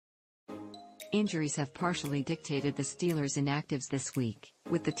Injuries have partially dictated the Steelers' inactives this week,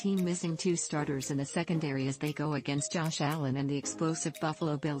 with the team missing 2 starters in the secondary as they go against Josh Allen and the explosive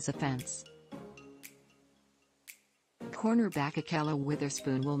Buffalo Bills offense. Cornerback Ahkello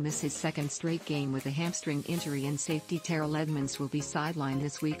Witherspoon will miss his 2nd straight game with a hamstring injury, and safety Terrell Edmunds will be sidelined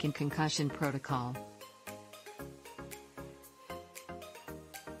this week in concussion protocol.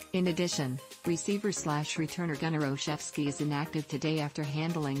 In addition, receiver/returner Gunner Olszewski is inactive today after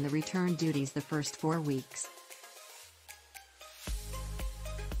handling the return duties the first 4 weeks.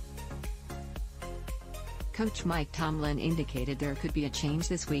 Coach Mike Tomlin indicated there could be a change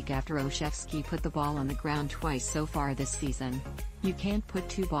this week after Olszewski put the ball on the ground twice so far this season. You can't put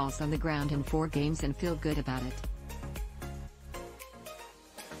 2 balls on the ground in 4 games and feel good about it.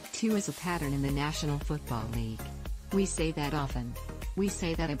 2 is a pattern in the National Football League. We say that often. We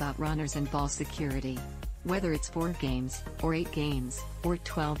say that about runners and ball security. Whether it's 4 games, or 8 games, or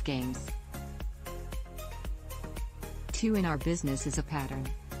 12 games. 2 in our business is a pattern.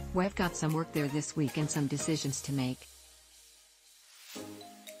 We've got some work there this week and some decisions to make.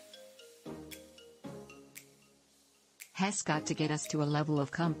 Has got to get us to a level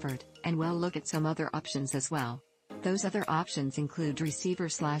of comfort, and we'll look at some other options as well. Those other options include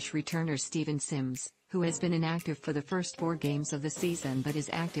receiver/returner Steven Sims, who has been inactive for the first 4 games of the season but is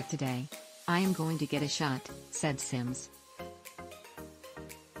active today. "I am going to get a shot," said Sims.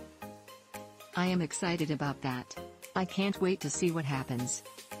 "I am excited about that. I can't wait to see what happens.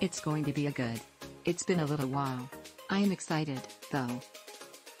 It's going to be a good. It's been a little while. I am excited, though.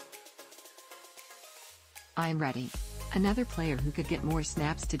 I am ready." Another player who could get more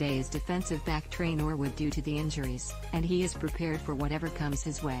snaps today is defensive back Tre Norwood due to the injuries, and he is prepared for whatever comes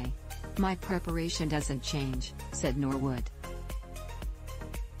his way. "My preparation doesn't change," said Norwood.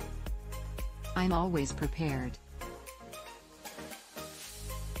 "I'm always prepared.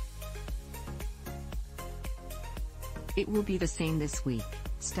 It will be the same this week,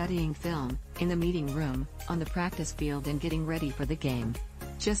 studying film, in the meeting room, on the practice field and getting ready for the game.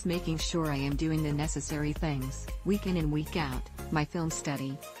 Just making sure I am doing the necessary things, week in and week out, my film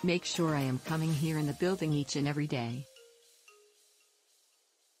study, make sure I am coming here in the building each and every day.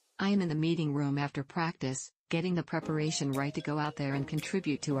 I am in the meeting room after practice, getting the preparation right to go out there and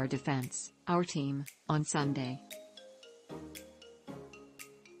contribute to our defense, our team, on Sunday."